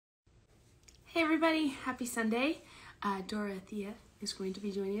Hey everybody, happy Sunday. Dorothea is going to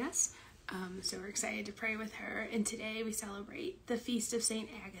be joining us, so we're excited to pray with her. And today we celebrate the feast of Saint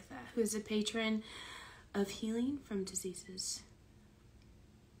Agatha, who is a patron of healing from diseases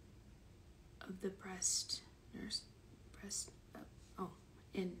of the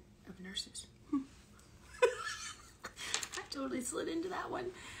and of nurses. I totally slid into that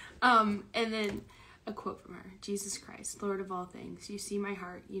one. And then a quote from her: Jesus Christ, Lord of all things, you see my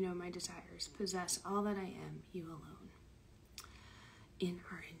heart, you know my desires, possess all that I am, you alone. In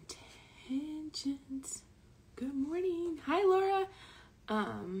our intentions. Good morning. Hi, Laura.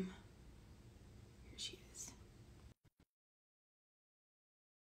 Here she is.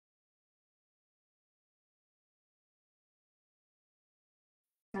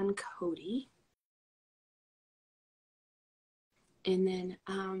 Son Cody. And then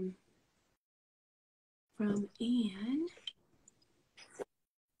from Anne.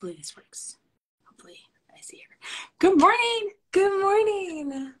 Hopefully this works. Hopefully I see her. Good morning. Good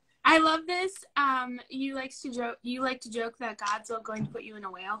morning. I love this. You like to joke that God's going to put you in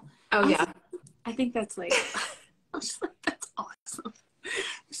a whale. Oh yeah. I think that's like I'm just like, that's awesome.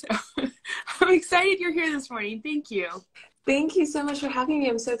 So I'm excited you're here this morning. Thank you. Thank you so much for having me.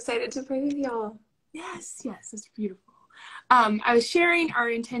 I'm so excited to pray with y'all. Yes, it's beautiful. I was sharing our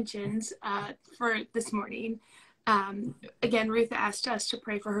intentions for this morning. Again, Ruth asked us to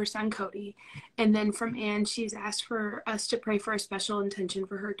pray for her son Cody, and then from Anne, she's asked for us to pray for a special intention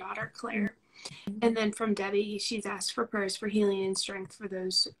for her daughter Claire, and then from Debbie, she's asked for prayers for healing and strength for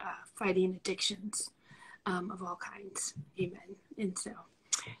those fighting addictions of all kinds. Amen. And so,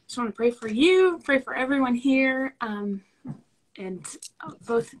 just want to pray for you, pray for everyone here, and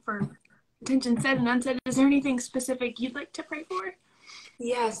both for intention said and unsaid. Is there anything specific you'd like to pray for?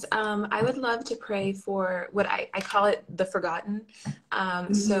 Yes, I would love to pray for what I call it the forgotten.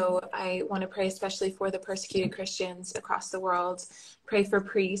 So I want to pray especially for the persecuted Christians across the world, pray for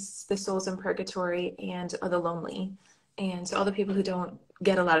priests, the souls in purgatory, and the lonely. And so all the people who don't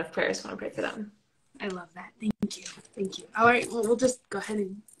get a lot of prayers, I want to pray for them. I love that. Thank you. Thank you. All right, well, we'll just go ahead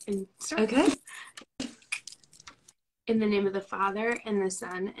and start. Okay. In the name of the Father, and the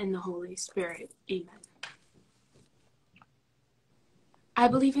Son, and the Holy Spirit. Amen. I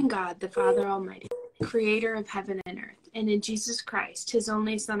believe in God, the Father Almighty, creator of heaven and earth, and in Jesus Christ, his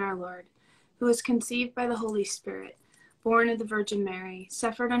only Son, our Lord, who was conceived by the Holy Spirit, born of the Virgin Mary,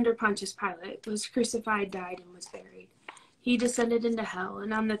 suffered under Pontius Pilate, was crucified, died, and was buried. He descended into hell,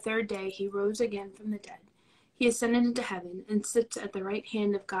 and on the third day he rose again from the dead. He ascended into heaven, and sits at the right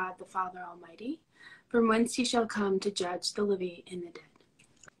hand of God, the Father Almighty, from whence he shall come to judge the living and the dead.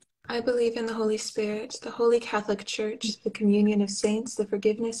 I believe in the Holy Spirit, the Holy Catholic Church, the communion of saints, the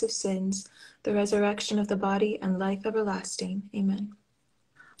forgiveness of sins, the resurrection of the body, and life everlasting. Amen.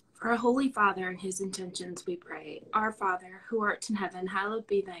 For our Holy Father and his intentions we pray. Our Father, who art in heaven, hallowed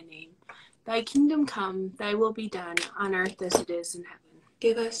be thy name. Thy kingdom come, thy will be done, on earth as it is in heaven.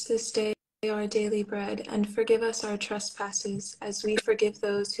 Give us this day our daily bread, and forgive us our trespasses, as we forgive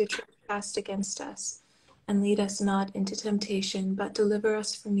those who trespass against us. And lead us not into temptation, but deliver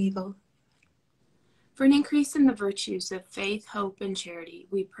us from evil. For an increase in the virtues of faith, hope, and charity,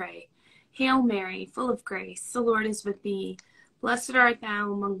 we pray. Hail Mary, full of grace, the Lord is with thee. Blessed art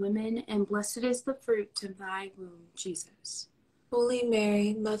thou among women, and blessed is the fruit of thy womb, Jesus. Holy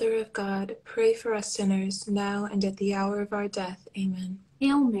Mary, Mother of God, pray for us sinners, now and at the hour of our death. Amen.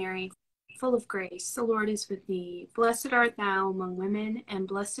 Hail Mary, full of grace, the Lord is with thee. Blessed art thou among women, and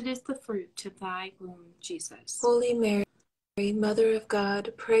blessed is the fruit of thy womb, Jesus. Holy Mary, Mother of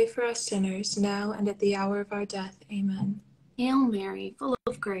God, pray for us sinners, now and at the hour of our death. Amen. Hail Mary, full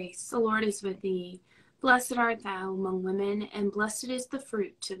of grace, the Lord is with thee. Blessed art thou among women, and blessed is the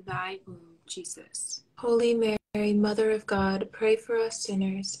fruit of thy womb, Jesus. Holy Mary, Mother of God, pray for us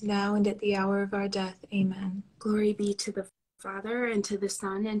sinners, now and at the hour of our death. Amen. Glory be to the Father, and to the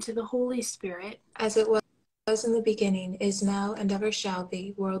Son, and to the Holy Spirit. As it was in the beginning, is now, and ever shall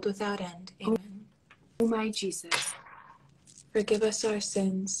be, world without end. Amen. O my Jesus, forgive us our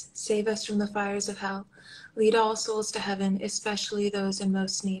sins, save us from the fires of hell, lead all souls to heaven, especially those in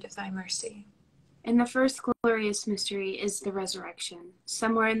most need of thy mercy. And the first glorious mystery is the resurrection.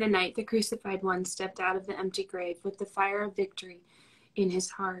 Somewhere in the night, the crucified one stepped out of the empty grave with the fire of victory in his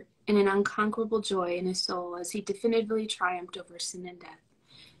heart and an unconquerable joy in his soul as he definitively triumphed over sin and death.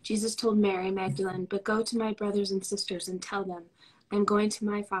 Jesus told Mary Magdalene, "But go to my brothers and sisters and tell them, I'm going to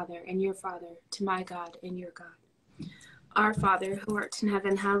my Father and your Father, to my God and your God. Our Father, who art in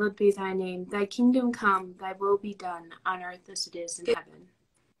heaven, hallowed be thy name. Thy kingdom come, thy will be done, on earth as it is in heaven.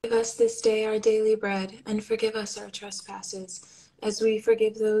 Give us this day our daily bread, and forgive us our trespasses, as we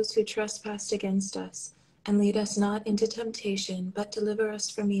forgive those who trespass against us. And lead us not into temptation, but deliver us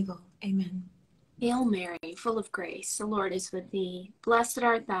from evil. Amen. Hail Mary, full of grace, the Lord is with thee. Blessed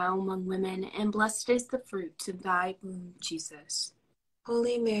art thou among women, and blessed is the fruit of thy womb, Jesus.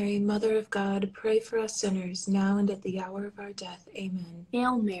 Holy Mary, Mother of God, pray for us sinners, now and at the hour of our death. Amen.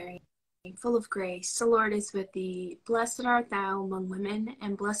 Hail Mary, full of grace, the Lord is with thee. Blessed art thou among women,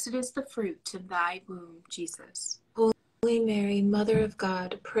 and blessed is the fruit of thy womb, Jesus. Holy Mary, Mother of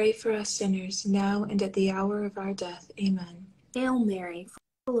God, pray for us sinners, now and at the hour of our death. Amen. Hail Mary,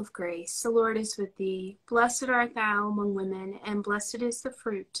 full of grace, the Lord is with thee. Blessed art thou among women, and blessed is the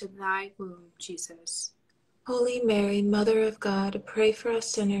fruit of thy womb, Jesus. Holy Mary, Mother of God, pray for us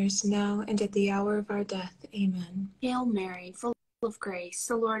sinners, now and at the hour of our death. Amen. Hail Mary, full of grace,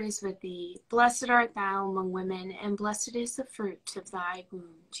 the Lord is with thee. Blessed art thou among women, and blessed is the fruit of thy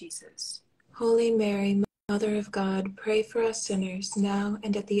womb, Jesus. Holy Mary, Mother of God, pray for us sinners, now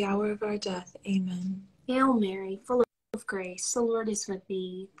and at the hour of our death. Amen. Hail Mary, full of grace, the Lord is with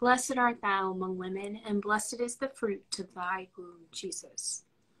thee. Blessed art thou among women, and blessed is the fruit of thy womb, Jesus.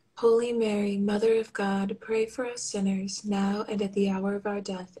 Holy Mary, Mother of God, pray for us sinners, now and at the hour of our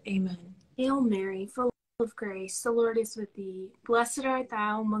death. Amen. Hail Mary, full of grace, the Lord is with thee. Blessed art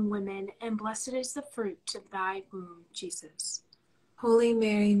thou among women, and blessed is the fruit of thy womb, Jesus. Holy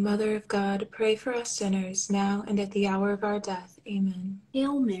Mary, Mother of God, pray for us sinners, now and at the hour of our death. Amen.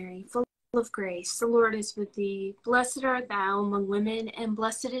 Hail Mary, full of grace, the Lord is with thee. Blessed art thou among women, and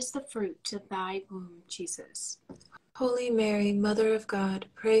blessed is the fruit of thy womb, Jesus. Holy Mary, Mother of God,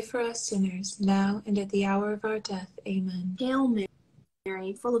 pray for us sinners, now and at the hour of our death. Amen. Hail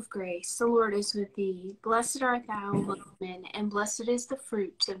Mary, full of grace, the Lord is with thee. Blessed art thou among women, and blessed is the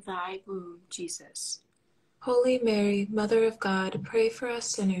fruit of thy womb, Jesus. Holy Mary, Mother of God, pray for us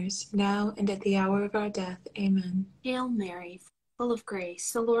sinners, now and at the hour of our death. Amen. Hail Mary, full of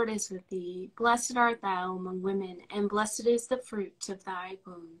grace, the Lord is with thee. Blessed art thou among women, and blessed is the fruit of thy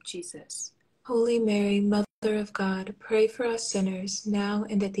womb, Jesus. Holy Mary, Mother of God, pray for us sinners, now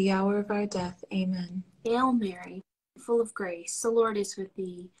and at the hour of our death. Amen. Hail Mary, full of grace, the Lord is with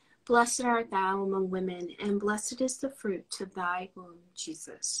thee. Blessed art thou among women, and blessed is the fruit of thy womb,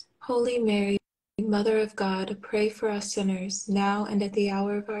 Jesus. Holy Mary, Mother of God, pray for us sinners, now and at the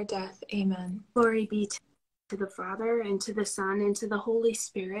hour of our death. Amen. Glory be to the Father, and to the Son, and to the Holy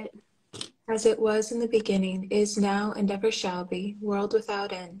Spirit. As it was in the beginning, is now, and ever shall be, world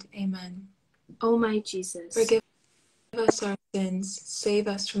without end. Amen. O my Jesus, Forgive us our sins, save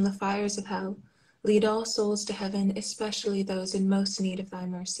us from the fires of hell. Lead all souls to heaven, especially those in most need of thy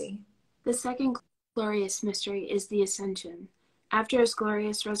mercy. the second glorious mystery is the Ascension. After his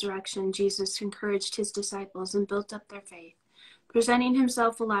glorious resurrection, Jesus encouraged his disciples and built up their faith, presenting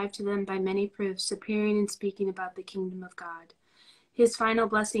himself alive to them by many proofs, appearing and speaking about the kingdom of God. His final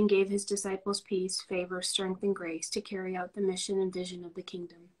blessing gave his disciples peace, favor, strength, and grace to carry out the mission and vision of the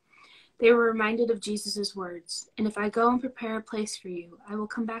kingdom. They were reminded of Jesus' words, "And if I go and prepare a place for you, I will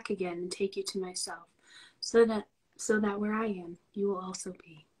come back again and take you to myself, so that where I am, you will also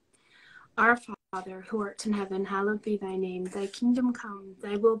be." Our Father, who art in heaven, hallowed be thy name. Thy kingdom come,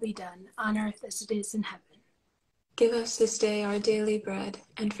 thy will be done, on earth as it is in heaven. Give us this day our daily bread,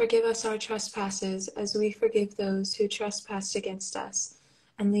 and forgive us our trespasses, as we forgive those who trespass against us.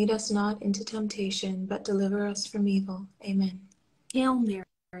 And lead us not into temptation, but deliver us from evil. Amen. Hail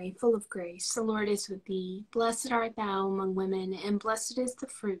Mary, full of grace, the Lord is with thee. Blessed art thou among women, and blessed is the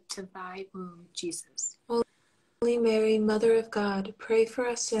fruit of thy womb, Jesus. Holy Mary, Mother of God, pray for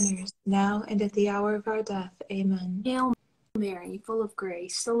us sinners, now and at the hour of our death. Amen. Hail Mary, full of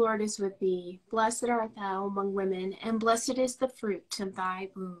grace, the Lord is with thee. Blessed art thou among women, and blessed is the fruit of thy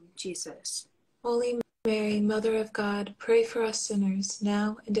womb, Jesus. Holy Mary, Mother of God, pray for us sinners,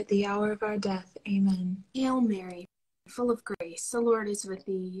 now and at the hour of our death. Amen. Hail Mary, full of grace, the Lord is with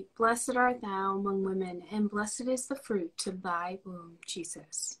thee. Blessed art thou among women, and blessed is the fruit of thy womb,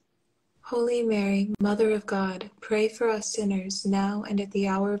 Jesus. Holy Mary, Mother of God, pray for us sinners, now and at the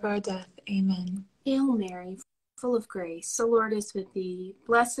hour of our death. Amen. Hail Mary, full of grace, the Lord is with thee.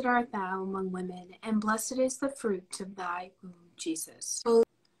 Blessed art thou among women, and blessed is the fruit of thy womb, Jesus.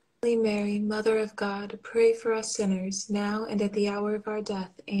 Holy Mary, Mother of God, pray for us sinners, now and at the hour of our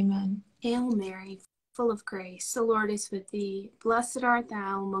death. Amen. Hail Mary, full of grace, the Lord is with thee. Blessed art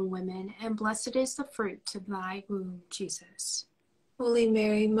thou among women, and blessed is the fruit of thy womb, Jesus. Holy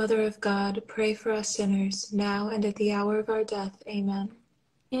Mary, Mother of God, pray for us sinners, now and at the hour of our death. Amen.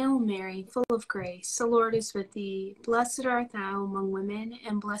 Hail Mary, full of grace, the Lord is with thee. Blessed art thou among women,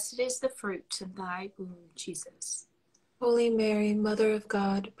 and blessed is the fruit of thy womb, Jesus. Holy Mary, Mother of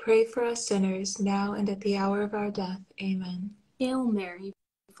God, pray for us sinners, now and at the hour of our death. Amen. Hail Mary,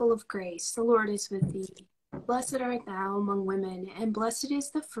 full of grace, the Lord is with thee. Blessed art thou among women, and blessed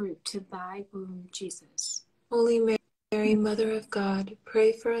is the fruit of thy womb, Jesus. Holy Mary, Mother of God,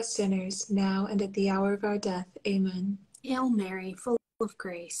 pray for us sinners, now and at the hour of our death. Amen. Hail Mary, full of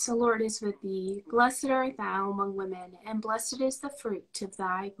grace, the Lord is with thee. Blessed art thou among women, and blessed is the fruit of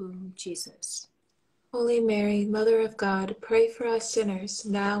thy womb, Jesus. Holy Mary, Mother of God, pray for us sinners,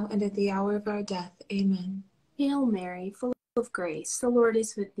 now and at the hour of our death. Amen. Hail Mary, full of grace, the Lord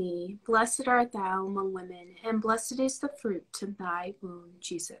is with thee. Blessed art thou among women, and blessed is the fruit of thy womb,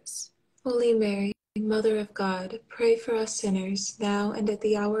 Jesus. Holy Mary, Mother of God, pray for us sinners, now and at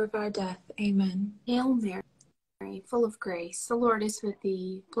the hour of our death. Amen. Hail Mary, full of grace, the Lord is with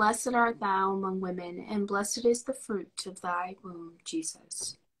thee. Blessed art thou among women, and blessed is the fruit of thy womb,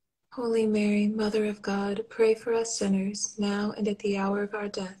 Jesus. Holy Mary, Mother of God, pray for us sinners, now and at the hour of our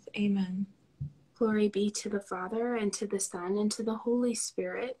death. Amen. Glory be to the Father, and to the Son, and to the Holy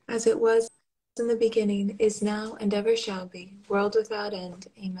Spirit. As it was in the beginning, is now, and ever shall be, world without end.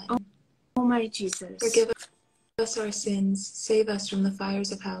 Amen. O my Jesus, forgive us our sins, save us from the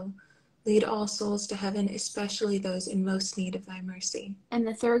fires of hell. Lead all souls to heaven, especially those in most need of thy mercy. And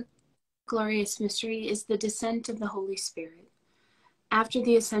the third glorious mystery is the descent of the Holy Spirit. After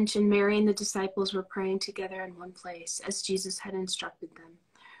the ascension, Mary and the disciples were praying together in one place, as Jesus had instructed them.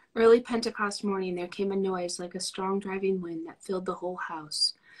 Early Pentecost morning, there came a noise like a strong driving wind that filled the whole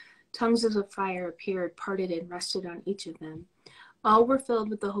house. Tongues of fire appeared, parted, and rested on each of them. All were filled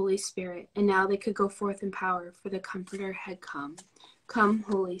with the Holy Spirit, and now they could go forth in power, for the Comforter had come. Come,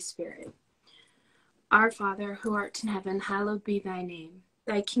 Holy Spirit. Our Father, who art in heaven, hallowed be thy name.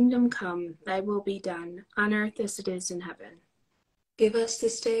 Thy kingdom come, thy will be done, on earth as it is in heaven. Give us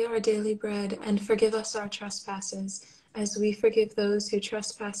this day our daily bread, and forgive us our trespasses, as we forgive those who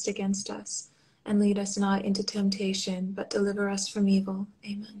trespass against us. And lead us not into temptation, but deliver us from evil.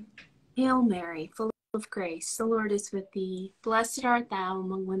 Amen. Hail Mary, full of grace, the Lord is with thee. Blessed art thou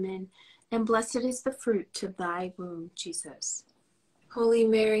among women, and blessed is the fruit of thy womb, Jesus. Holy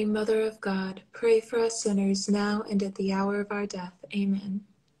Mary, Mother of God, pray for us sinners, now and at the hour of our death. Amen.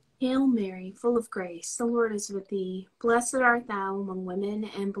 Hail Mary, full of grace, the Lord is with thee. Blessed art thou among women,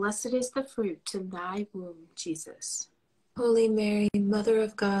 and blessed is the fruit of thy womb, Jesus. Holy Mary, Mother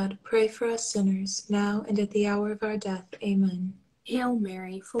of God, pray for us sinners, now and at the hour of our death. Amen. Hail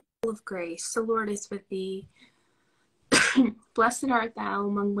Mary, full of grace, the Lord is with thee. Blessed art thou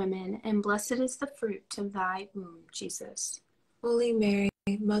among women, and blessed is the fruit of thy womb, Jesus. Holy Mary,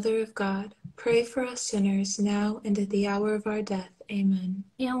 Mother of God, pray for us sinners, now and at the hour of our death. Amen.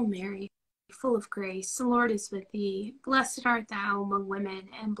 Hail Mary, full of grace, the Lord is with thee. Blessed art thou among women,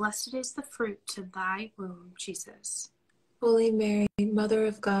 and blessed is the fruit of thy womb, Jesus. Holy Mary, Mother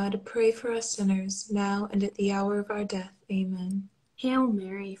of God, pray for us sinners, now and at the hour of our death. Amen. Hail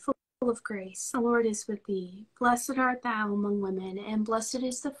Mary, full of grace, the Lord is with thee. Blessed art thou among women, and blessed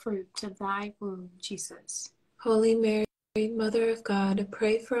is the fruit of thy womb, Jesus. Holy Mary, Mother of God,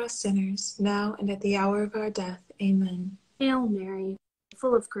 pray for us sinners, now and at the hour of our death. Amen. Hail Mary,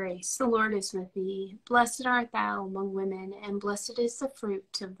 full of grace, the Lord is with thee. Blessed art thou among women, and blessed is the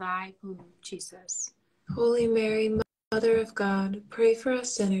fruit of thy womb, Jesus. Holy Mary, Mother of God, pray for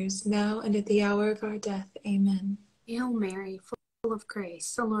us sinners, now and at the hour of our death. Amen. Hail Mary, full of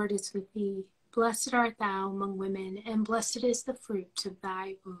grace, the Lord is with thee. Blessed art thou among women, and blessed is the fruit of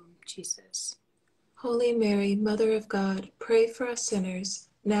thy womb, Jesus. Holy Mary, Mother of God, pray for us sinners,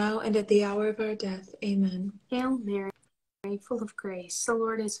 now and at the hour of our death. Amen. Hail Mary, full of grace, the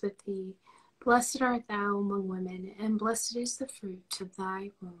Lord is with thee. Blessed art thou among women, and blessed is the fruit of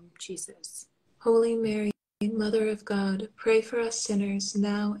thy womb, Jesus. Holy Mary, Mother of God, pray for us sinners,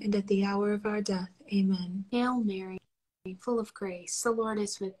 now and at the hour of our death. Amen. Hail Mary, full of grace, the Lord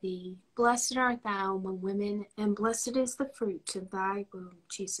is with thee. Blessed art thou among women, and blessed is the fruit of thy womb,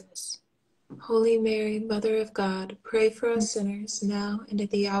 Jesus. Holy Mary, Mother of God, pray for us sinners, now and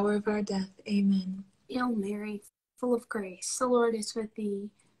at the hour of our death. Amen. Hail Mary, full of grace, the Lord is with thee.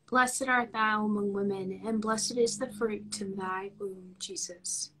 Blessed art thou among women, and blessed is the fruit of thy womb,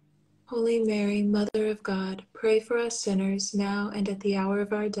 Jesus. Holy Mary, Mother of God, pray for us sinners, now and at the hour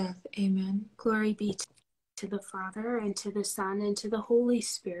of our death. Amen. Glory be to the Father, and to the Son, and to the Holy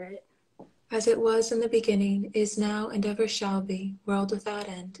Spirit. As it was in the beginning, is now, and ever shall be, world without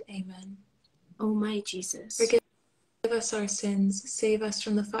end. Amen. O my Jesus, forgive us our sins, save us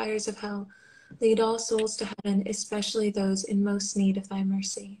from the fires of hell, lead all souls to heaven, especially those in most need of thy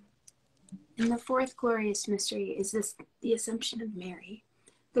mercy. And the fourth glorious mystery is the Assumption of Mary.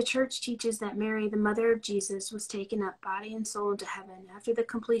 The Church teaches that Mary, the mother of Jesus, was taken up body and soul into heaven after the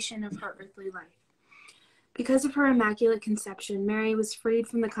completion of her earthly life. Because of her immaculate conception, Mary was freed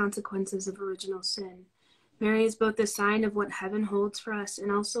from the consequences of original sin. Mary is both a sign of what heaven holds for us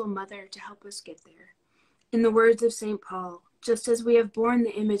and also a mother to help us get there. In the words of St. Paul, just as we have borne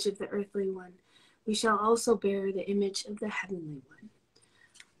the image of the earthly one, we shall also bear the image of the heavenly one.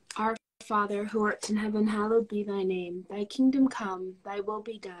 Our Father, who art in heaven, hallowed be thy name. Thy kingdom come, thy will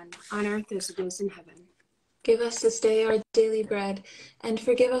be done, on earth as it is in heaven. Give us this day our daily bread, and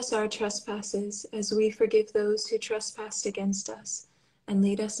forgive us our trespasses, as we forgive those who trespass against us. And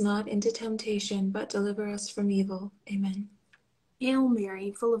lead us not into temptation, but deliver us from evil. Amen. Hail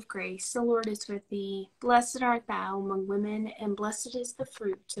Mary, full of grace, the Lord is with thee. Blessed art thou among women, and blessed is the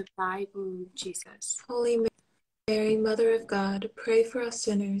fruit of thy womb, Jesus. Holy Mary, Mother of God, pray for us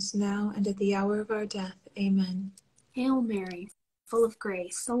sinners, now and at the hour of our death. Amen. Hail Mary, full of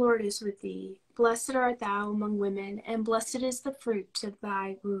grace, the Lord is with thee. Blessed art thou among women, and blessed is the fruit of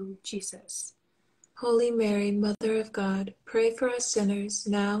thy womb, Jesus. Holy Mary, Mother of God, pray for us sinners,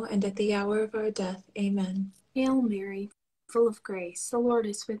 now and at the hour of our death. Amen. Hail Mary, full of grace, the Lord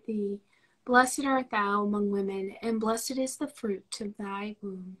is with thee. Blessed art thou among women, and blessed is the fruit of thy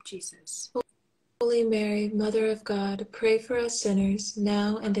womb, Jesus. Holy Mary, Mother of God, pray for us sinners,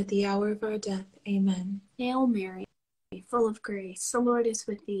 now and at the hour of our death. Amen. Hail Mary, full of grace, the Lord is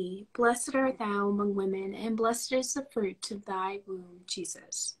with thee. Blessed art thou among women, and blessed is the fruit of thy womb,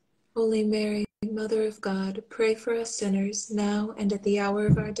 Jesus. Holy Mary, Mother of God, pray for us sinners, now and at the hour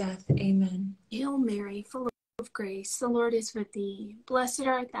of our death. Amen. Hail Mary, full of grace, the Lord is with thee. Blessed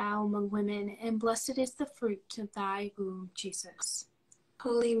art thou among women, and blessed is the fruit of thy womb, Jesus.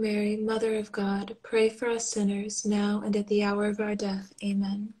 Holy Mary, Mother of God, pray for us sinners, now and at the hour of our death.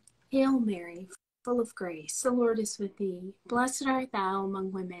 Amen. Hail Mary, full of grace, the Lord is with thee. Blessed art thou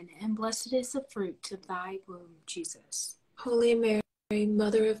among women, and blessed is the fruit of thy womb, Jesus. Holy Mary,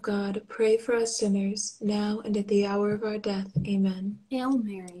 Mother of God, pray for us sinners, now and at the hour of our death. Amen. Hail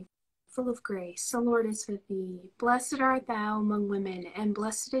Mary, full of grace, the Lord is with thee. Blessed art thou among women, and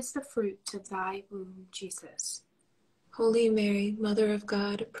blessed is the fruit of thy womb, Jesus. Holy Mary, Mother of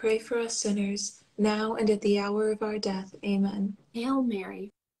God, pray for us sinners, now and at the hour of our death. Amen. Hail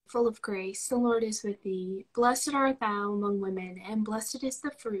Mary, full of grace, the Lord is with thee. Blessed art thou among women, and blessed is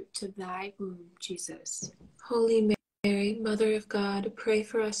the fruit of thy womb, Jesus. Holy Mary, Mother of God, pray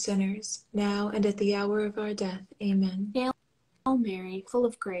for us sinners, now and at the hour of our death. Amen. Hail Mary, full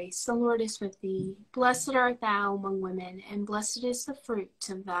of grace, the Lord is with thee. Blessed art thou among women, and blessed is the fruit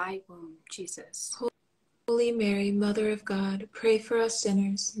of thy womb, Jesus. Holy Mary, Mother of God, pray for us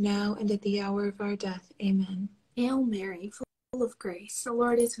sinners, now and at the hour of our death. Amen. Hail Mary, full of grace, the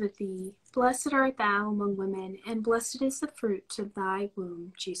Lord is with thee. Blessed art thou among women, and blessed is the fruit of thy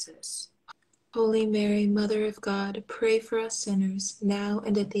womb, Jesus. Holy Mary, Mother of God, pray for us sinners, now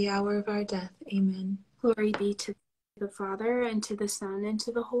and at the hour of our death. Amen. Glory be to the Father, and to the Son, and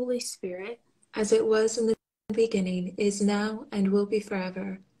to the Holy Spirit. As it was in the beginning, is now, and will be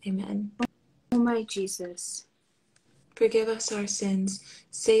forever. Amen. O my Jesus, forgive us our sins,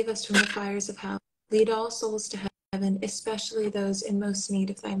 save us from the fires of hell, lead all souls to heaven, especially those in most need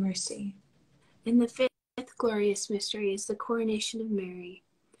of thy mercy. in the fifth glorious mystery is the coronation of Mary.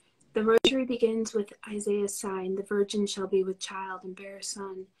 The rosary begins with Isaiah's sign, the virgin shall be with child and bear a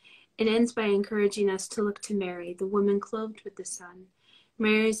son. It ends by encouraging us to look to Mary, the woman clothed with the sun.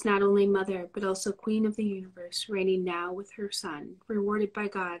 Mary is not only mother, but also queen of the universe, reigning now with her son, rewarded by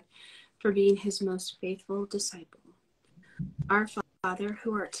God for being his most faithful disciple. Our Father,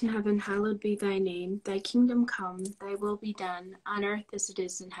 who art in heaven, hallowed be thy name. Thy kingdom come, thy will be done, on earth as it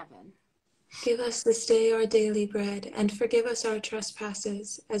is in heaven. Give us this day our daily bread, and forgive us our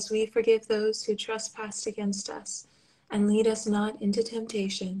trespasses, as we forgive those who trespass against us. And lead us not into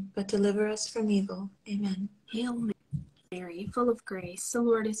temptation, but deliver us from evil. Amen. Hail Mary, full of grace, the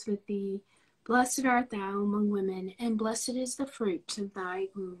Lord is with thee. Blessed art thou among women, and blessed is the fruit of thy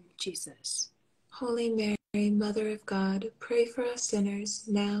womb, Jesus. Holy Mary, Mother of God, pray for us sinners,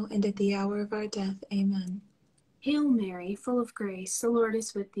 now and at the hour of our death. Amen. Hail Mary, full of grace, the Lord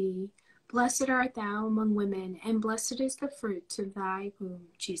is with thee. Blessed art thou among women, and blessed is the fruit of thy womb,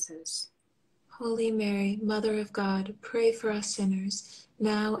 Jesus. Holy Mary, Mother of God, pray for us sinners,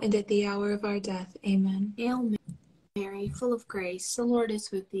 now and at the hour of our death. Amen. Hail Mary, full of grace, the Lord is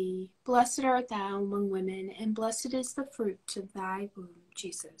with thee. Blessed art thou among women, and blessed is the fruit of thy womb,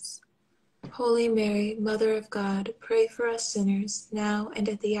 Jesus. Holy Mary, Mother of God, pray for us sinners, now and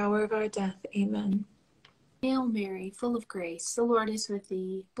at the hour of our death. Amen. Hail Mary, full of grace, the Lord is with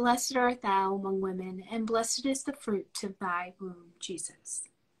thee. Blessed art thou among women, and blessed is the fruit of thy womb, Jesus.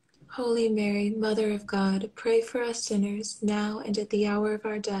 Holy Mary, Mother of God, pray for us sinners, now and at the hour of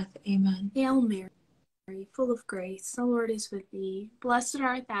our death. Amen. Hail Mary, full of grace, the Lord is with thee. Blessed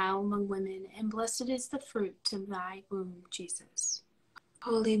art thou among women, and blessed is the fruit of thy womb, Jesus.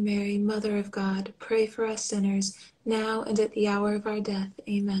 Holy Mary, Mother of God, pray for us sinners, now and at the hour of our death.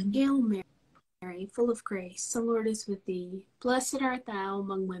 Amen. Hail Mary, full of grace, the Lord is with thee. Blessed art thou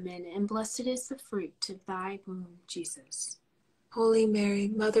among women, and blessed is the fruit of thy womb, Jesus. Holy Mary,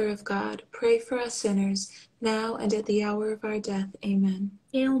 Mother of God, pray for us sinners, now and at the hour of our death. Amen.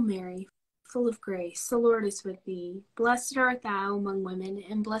 Hail Mary, full of grace, the Lord is with thee. Blessed art thou among women,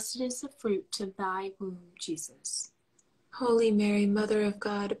 and blessed is the fruit of thy womb, Jesus. Holy Mary, Mother of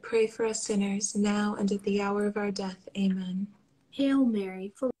God, pray for us sinners, now and at the hour of our death. Amen. Hail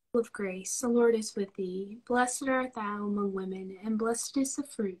Mary, full of grace, the Lord is with thee. Blessed art thou among women, and blessed is the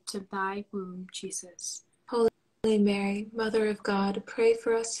fruit of thy womb, Jesus. Holy Mary, Mother of God, pray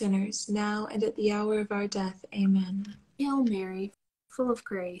for us sinners, now and at the hour of our death. Amen. Hail Mary, full of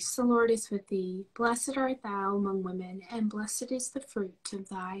grace, the Lord is with thee. Blessed art thou among women, and blessed is the fruit of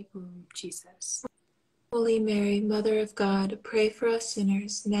thy womb, Jesus. Holy Mary, Mother of God, pray for us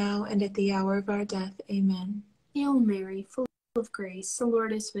sinners, now and at the hour of our death. Amen. Hail Mary, full of grace, the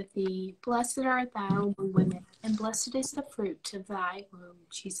Lord is with thee. Blessed art thou among women, and blessed is the fruit of thy womb,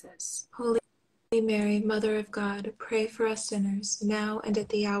 Jesus. Holy Mary, Mother of God, pray for us sinners, now and at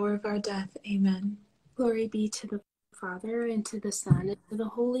the hour of our death. Amen. Glory be to the Father, and to the Son, and to the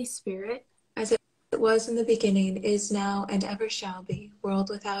Holy Spirit. As it was in the beginning, is now, and ever shall be, world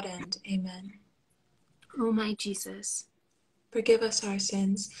without end. Amen. O my Jesus, forgive us our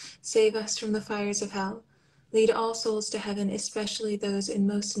sins, save us from the fires of hell, lead all souls to heaven, especially those in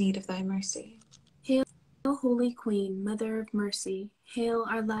most need of thy mercy. Hail, Holy Queen, Mother of Mercy. Hail,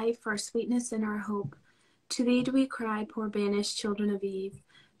 our life, our sweetness, and our hope. To thee do we cry, poor banished children of Eve.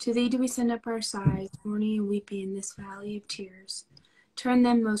 To thee do we send up our sighs, mourning and weeping in this valley of tears. Turn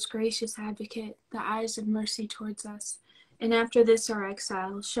then, most gracious Advocate, the eyes of mercy towards us, and after this our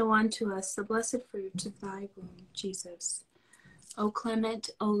exile, show unto us the blessed fruit of thy womb, Jesus. O clement,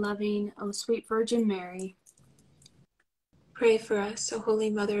 O loving, O sweet Virgin Mary, pray for us, O Holy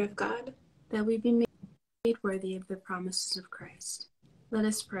Mother of God, that we be made worthy of the promises of Christ. Let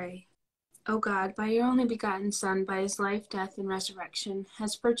us pray. O God, by your only begotten Son, by his life, death, and resurrection,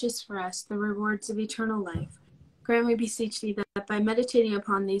 has purchased for us the rewards of eternal life. Grant, we beseech thee, that by meditating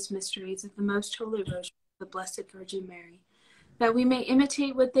upon these mysteries of the most holy Rosary of the Blessed Virgin Mary, that we may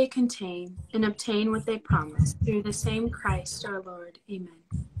imitate what they contain and obtain what they promise, through the same Christ our Lord. Amen.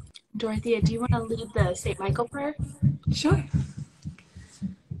 Dorothea, do you want to lead the St. Michael prayer? Sure.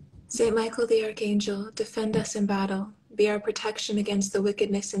 Saint Michael the Archangel, defend us in battle. Be our protection against the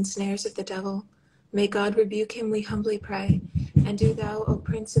wickedness and snares of the devil. May God rebuke him, we humbly pray. And do thou, O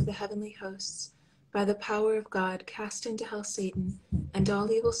Prince of the heavenly hosts, by the power of God, cast into hell Satan and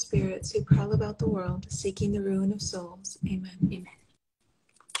all evil spirits who prowl about the world, seeking the ruin of souls. Amen. Amen.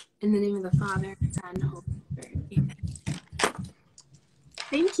 In the name of the Father, Son, and Holy Spirit. Amen.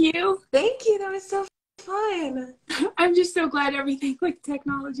 Thank you. Thank you. That was so fun. I'm just so glad everything with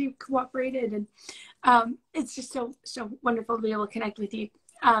technology cooperated, and it's just so wonderful to be able to connect with you.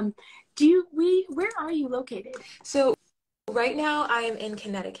 Where are you located? So right now I am in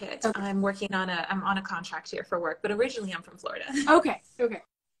Connecticut. Okay. I'm on a contract here for work, but originally I'm from Florida. Okay.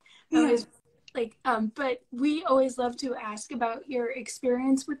 Yeah. But we always love to ask about your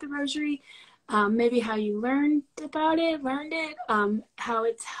experience with the Rosary, maybe how you learned it, how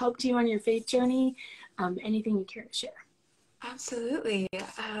it's helped you on your faith journey, anything you care to share. Absolutely.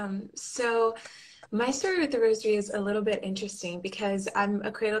 So my story with the Rosary is a little bit interesting because I'm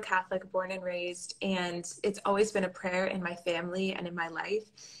a cradle Catholic, born and raised, and it's always been a prayer in my family and in my life,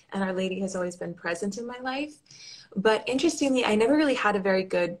 and Our Lady has always been present in my life. But interestingly, I never really had a very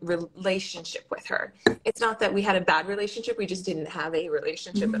good relationship with her. It's not that we had a bad relationship, we just didn't have a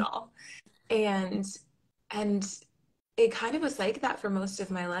relationship at all. And it kind of was like that for most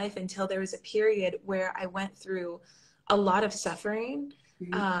of my life until there was a period where I went through a lot of suffering.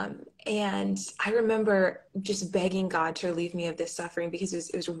 And I remember just begging God to relieve me of this suffering because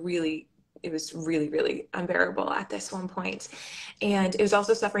it was really, really unbearable at this one point. And it was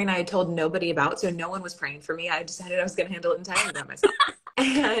also suffering I had told nobody about. So no one was praying for me. I decided I was going to handle it entirely by myself.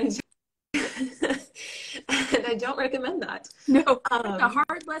 And I don't recommend that. No, a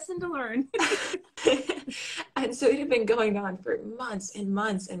hard lesson to learn. And so it had been going on for months and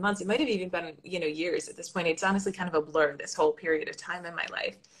months and months. It might have even been, years at this point. It's honestly kind of a blur, this whole period of time in my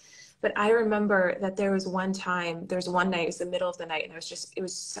life. But I remember that there was one night, it was the middle of the night, and I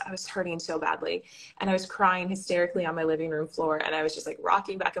was hurting so badly. And I was crying hysterically on my living room floor. And I was just like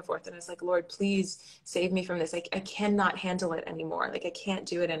rocking back and forth. And I was like, Lord, please save me from this. I cannot handle it anymore. I can't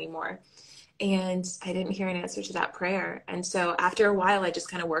do it anymore. and I didn't hear an answer to that prayer. And so after a while, I just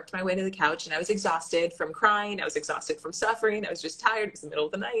kind of worked my way to the couch, and I was exhausted from crying. I was exhausted from suffering. I was just tired. It was the middle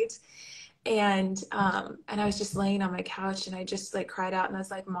of the night. And I was just laying on my couch, and I just like cried out, and I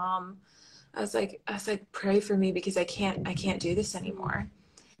was like, Mom, I was like, pray for me, because I can't do this anymore.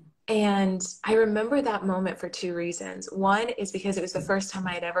 And I remember that moment for two reasons. One is because it was the first time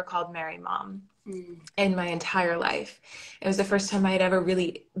I had ever called Mary Mom in my entire life. It was the first time I had ever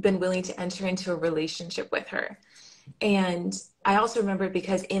really been willing to enter into a relationship with her. And I also remember it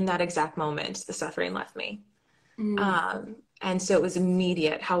because in that exact moment, the suffering left me. And so it was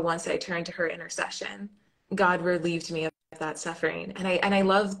immediate how once I turned to her intercession, God relieved me of that suffering. And I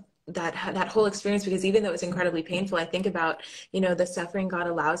love that whole experience, because even though it was incredibly painful, I think about, the suffering God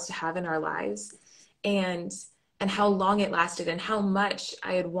allows to have in our lives, and how long it lasted, and how much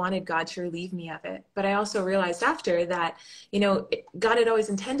I had wanted God to relieve me of it. But I also realized after that, God had always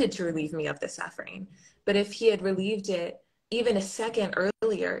intended to relieve me of the suffering. But if he had relieved it even a second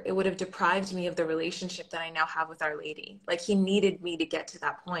earlier, it would have deprived me of the relationship that I now have with Our Lady. Like, he needed me to get to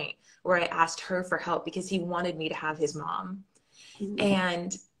that point where I asked her for help, because he wanted me to have his mom.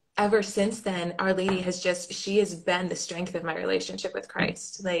 And ever since then, Our Lady she has been the strength of my relationship with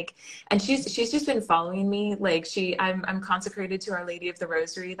Christ. Like, and she's just been following me. Like, I'm consecrated to Our Lady of the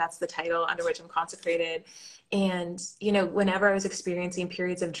Rosary. That's the title under which I'm consecrated. And, whenever I was experiencing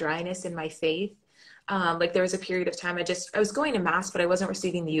periods of dryness in my faith, like there was a period of time I was going to mass, but I wasn't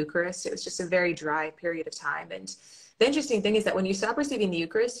receiving the Eucharist. It was just a very dry period of time. And the interesting thing is that when you stop receiving the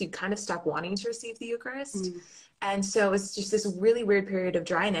Eucharist, you kind of stop wanting to receive the Eucharist. And so it was just this really weird period of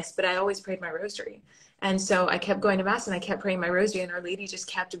dryness, but I always prayed my rosary. And so I kept going to mass, and I kept praying my rosary, and Our Lady just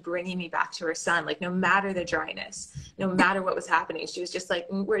kept bringing me back to her son. Like, no matter the dryness, no matter what was happening, she was just like,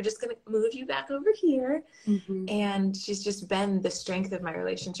 we're just going to move you back over here. And she's just been the strength of my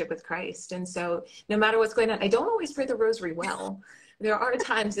relationship with Christ. And so no matter what's going on, I don't always pray the rosary well. There are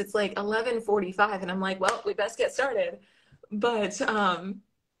times it's like 11:45, and I'm like, well, we best get started. But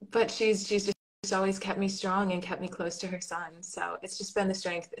she's just always kept me strong and kept me close to her son. So it's just been the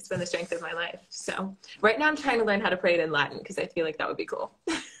strength. It's been the strength of my life. So right now I'm trying to learn how to pray it in Latin, because I feel like that would be cool.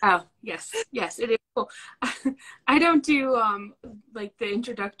 Oh, yes, it is cool. I don't do like the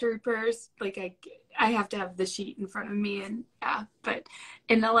introductory prayers. Like I have to have the sheet in front of me, and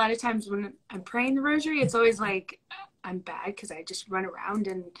and a lot of times when I'm praying the rosary, it's always like I'm bad, because I just run around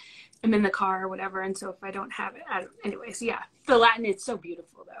and I'm in the car or whatever. And so if I don't have it, anyways, the Latin, it's so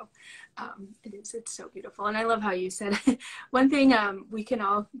beautiful though. It's so beautiful. And I love how you said one thing we can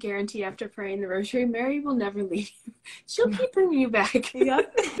all guarantee after praying the rosary: Mary will never leave you. She'll keep bringing you back.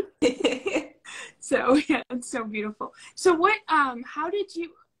 Yep. So it's so beautiful. So what, how do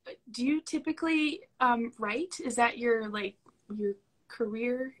you typically write? Is that your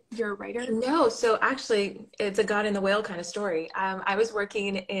career? You're a writer? No. So actually it's a God in the whale kind of story. I was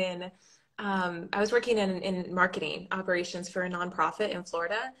working in marketing operations for a nonprofit in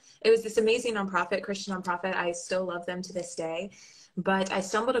Florida. It was this amazing nonprofit, Christian nonprofit. I still love them to this day. But I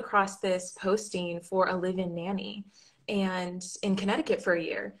stumbled across this posting for a live-in nanny and in Connecticut for a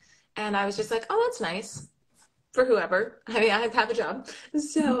year. And I was just like, oh, that's nice for whoever. I mean, I have a job.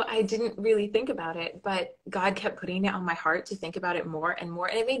 So I didn't really think about it, but God kept putting it on my heart to think about it more and more.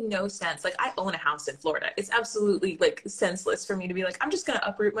 And it made no sense. Like, I own a house in Florida. It's absolutely like senseless for me to be like, I'm just going to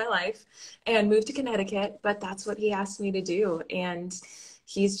uproot my life and move to Connecticut. But that's what he asked me to do. And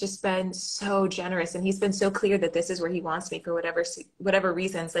he's just been so generous, and he's been so clear that this is where he wants me for whatever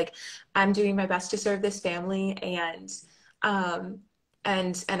reasons. Like, I'm doing my best to serve this family, and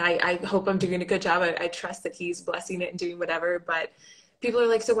I hope I'm doing a good job. I trust that he's blessing it and doing whatever. But people are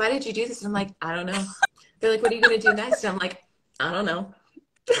like, so why did you do this? And I'm like, I don't know. They're like, what are you going to do next? And I'm like, I don't know.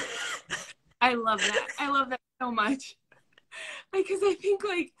 I love that. I love that so much. Because I think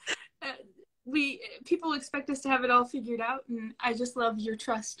people expect us to have it all figured out, and I just love your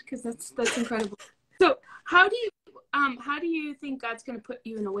trust, because that's incredible. So how do you think God's going to put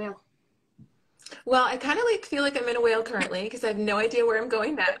you in a whale? Well, I kind of feel like I'm in a whale currently, because I have no idea where I'm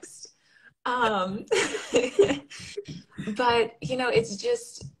going next. But it's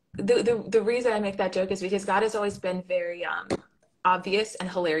just the reason I make that joke is because God has always been very obvious and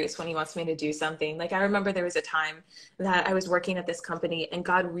hilarious when he wants me to do something. Like, I remember there was a time that I was working at this company, and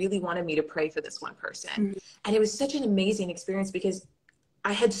God really wanted me to pray for this one person. And it was such an amazing experience, because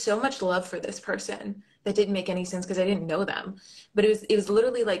I had so much love for this person that didn't make any sense because I didn't know them. But it was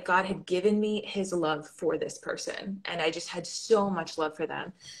literally like God had given me his love for this person, and I just had so much love for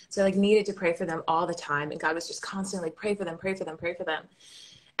them. So I needed to pray for them all the time, and God was just constantly pray for them, pray for them, pray for them.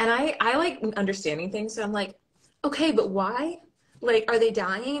 And I like understanding things, so I'm like, okay, but why? Like, are they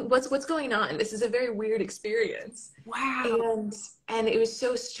dying? What's going on? This is a very weird experience. Wow. And it was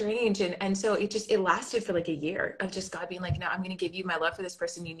so strange. And so it lasted for like a year of just God being like, no, I'm going to give you my love for this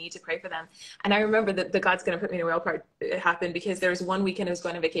person. You need to pray for them. And I remember that the God's going to put me in a whale part happened because there was one weekend I was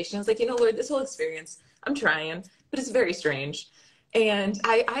going on vacation. I was like, Lord, this whole experience, I'm trying, but it's very strange. And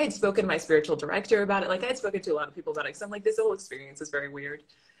I had spoken to my spiritual director about it. Like I had spoken to a lot of people about it. Because I'm like, this whole experience is very weird.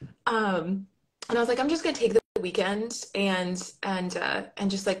 And I was like, I'm just going to take the weekend and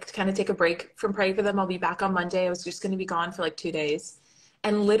just like kind of take a break from praying for them. I'll be back on Monday. I was just going to be gone for like 2 days.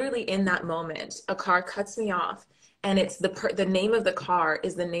 And literally in that moment, a car cuts me off, and it's the name of the car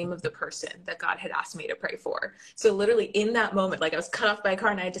is the name of the person that God had asked me to pray for. So literally in that moment, like I was cut off by a car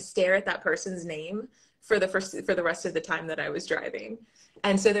and I had to stare at that person's name for the rest of the time that I was driving.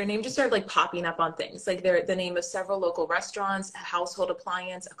 And so their name just started like popping up on things, like the name of several local restaurants, a household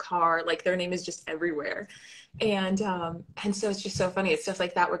appliance, a car, like their name is just everywhere. And so it's just so funny. It's stuff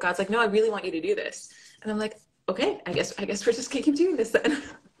like that where God's like, no, I really want you to do this. And I'm like, okay, I guess we're just gonna keep doing this then.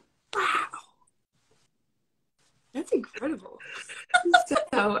 Wow. That's incredible.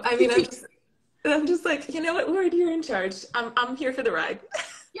 So, I mean, I'm just like, you know what, Lord, you're in charge. I'm here for the ride.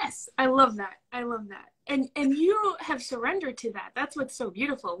 Yes, I love that. I love that. And you have surrendered to that. That's what's so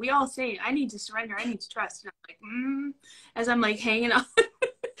beautiful. We all say, I need to surrender. I need to trust. And I'm like, as I'm like hanging on.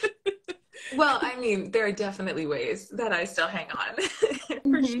 Well, I mean, there are definitely ways that I still hang on.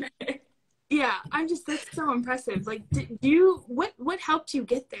 For sure. Yeah, that's so impressive. Like, what helped you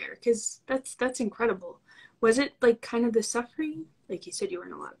get there? Because that's incredible. Was it like kind of the suffering? Like you said, you were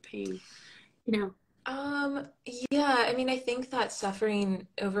in a lot of pain, Yeah, I mean, I think that suffering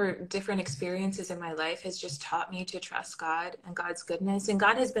over different experiences in my life has just taught me to trust God and God's goodness. And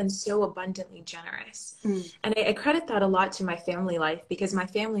God has been so abundantly generous. And I credit that a lot to my family life because my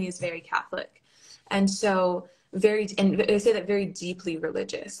family is very Catholic. And so and I say that very deeply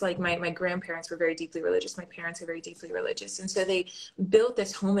religious. Like my grandparents were very deeply religious. My parents are very deeply religious. And so they built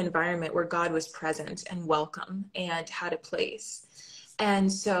this home environment where God was present and welcome and had a place. And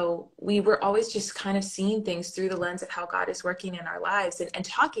so we were always just kind of seeing things through the lens of how God is working in our lives and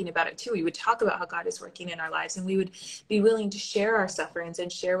talking about it too. We would talk about how God is working in our lives, and we would be willing to share our sufferings and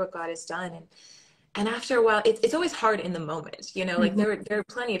share what God has done. And after a while, it's always hard in the moment, like there are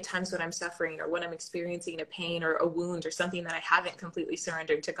plenty of times when I'm suffering or when I'm experiencing a pain or a wound or something that I haven't completely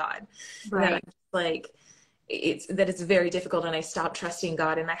surrendered to God. Right. It's very difficult, and I stop trusting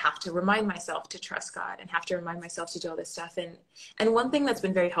God, and I have to remind myself to trust God and have to remind myself to do all this stuff. And one thing that's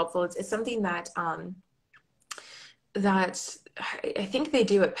been very helpful is something that that I think they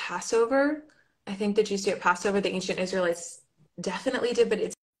do at Passover. I think the Jews do at Passover. The ancient Israelites definitely did, but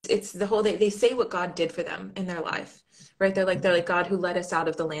it's the whole they say what God did for them in their life, right? They're like God who led us out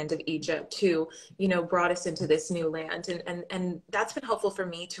of the land of Egypt to, brought us into this new land. And that's been helpful for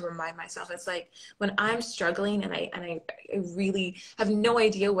me to remind myself. It's like when I'm struggling and I really have no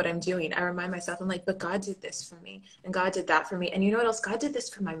idea what I'm doing, I remind myself, I'm like, but God did this for me and God did that for me. And you know what else? God did this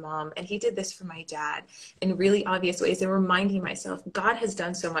for my mom and he did this for my dad in really obvious ways, and reminding myself God has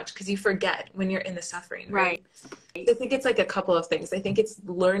done so much, because you forget when you're in the suffering, right? I think it's like a couple of things. I think it's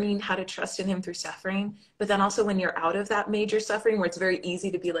learning how to trust in him through suffering, but then also when you're out of that major suffering where it's very easy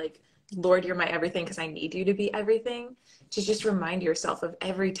to be like, Lord, you're my everything because I need you to be everything, to just remind yourself of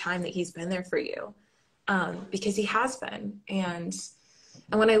every time that he's been there for you, because he has been. And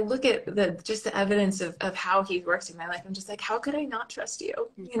when I look at the evidence of how he works in my life, I'm just like, how could I not trust you?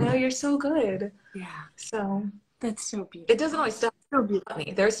 You're so good. Yeah. So that's so beautiful. It doesn't always stop so beautiful.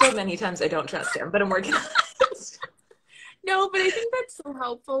 me. There are so many times I don't trust him, but I'm working on it. No, but I think that's so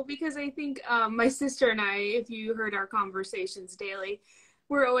helpful, because I think my sister and I, if you heard our conversations daily,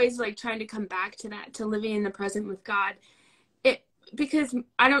 we're always like trying to come back to that, to living in the present with God. Because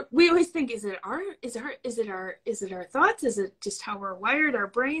we always think, is it our thoughts? Is it just how we're wired, our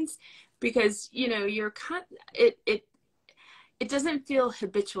brains? Because, it doesn't feel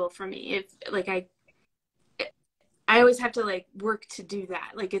habitual for me. If like I always have to like work to do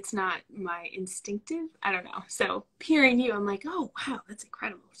that. Like it's not my instinctive. I don't know. So hearing you, I'm like, oh wow, that's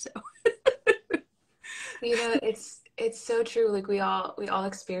incredible. So it's so true. Like we all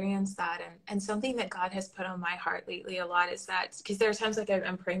experience that, and something that God has put on my heart lately a lot is that, because there are times like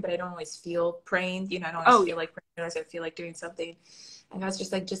I'm praying, but I don't always feel praying. I don't always feel like praying, unless I feel like doing something. And God's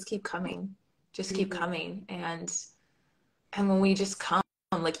just like, just keep coming, just keep coming, and when we just come.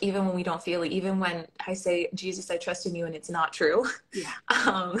 Like even when we don't feel it, even when I say, Jesus, I trust in you, and it's not true. Yeah.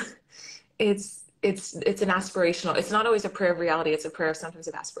 It's an aspirational. It's not always a prayer of reality. It's a prayer sometimes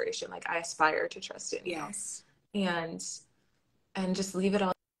of aspiration. Like I aspire to trust in you. Yes. And just leave it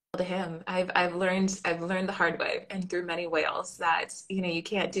all to him. I've learned the hard way and through many whales that, you know, you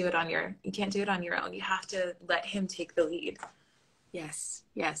can't do it on your own. You have to let him take the lead. Yes,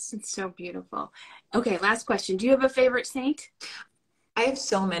 yes, it's so beautiful. Okay, last question. Do you have a favorite saint? I have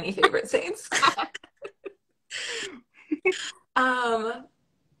so many favorite saints. Oh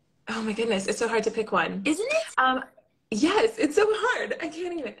my goodness, it's so hard to pick one. Isn't it? Yes, it's so hard. I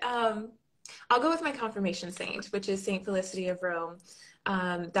can't even. I'll go with my confirmation saint, which is Saint Felicity of Rome.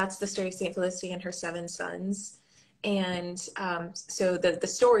 That's the story of Saint Felicity and her 7 sons. And so the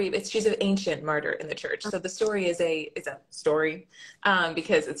story, she's an ancient martyr in the church. So the story is a story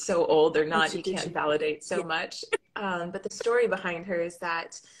because it's so old. You can't validate so much. But the story behind her is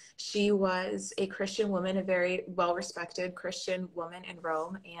that she was a Christian woman, a very well-respected Christian woman in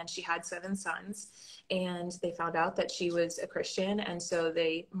Rome, and she had 7 sons. And they found out that she was a Christian, and so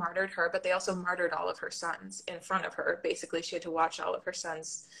they martyred her, but they also martyred all of her sons in front of her. Basically, she had to watch all of her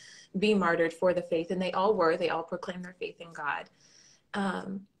sons be martyred for the faith, and they all proclaimed their faith in God.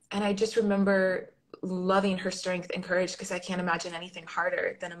 And I just remember loving her strength and courage, because I can't imagine anything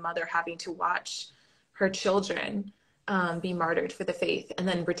harder than a mother having to watch her children be martyred for the faith, and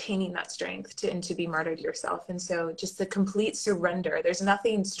then retaining that strength to be martyred yourself. And so just the complete surrender. There's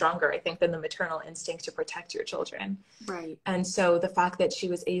nothing stronger, I think, than the maternal instinct to protect your children. Right. And so the fact that she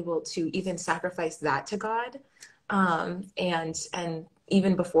was able to even sacrifice that to God, and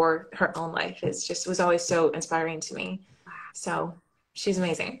even before her own life, was always so inspiring to me. So she's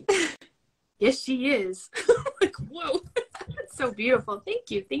amazing. Yes, she is. Like, whoa, that's so beautiful. Thank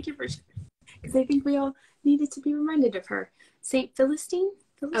you for sharing. Because I think we all needed to be reminded of her. Saint Felicity?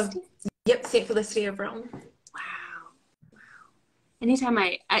 Yep, Saint Felicity of Rome. Wow. Anytime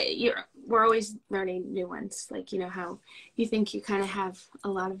we're always learning new ones. Like, you know how you think you kind of have a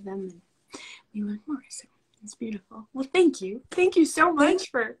lot of them, and we learn more. So it's beautiful. Well, thank you. Thank you so much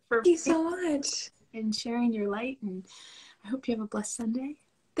for Thank you so much. And sharing your light. And I hope you have a blessed Sunday.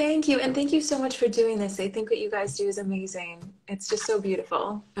 Thank you. And thank you so much for doing this. I think what you guys do is amazing. It's just so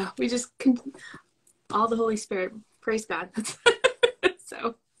beautiful. Oh, we just all the Holy Spirit. Praise God.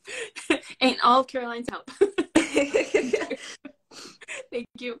 So, and all of Caroline's help. Thank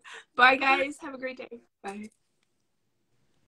you. Bye, guys. Have a great day. Bye.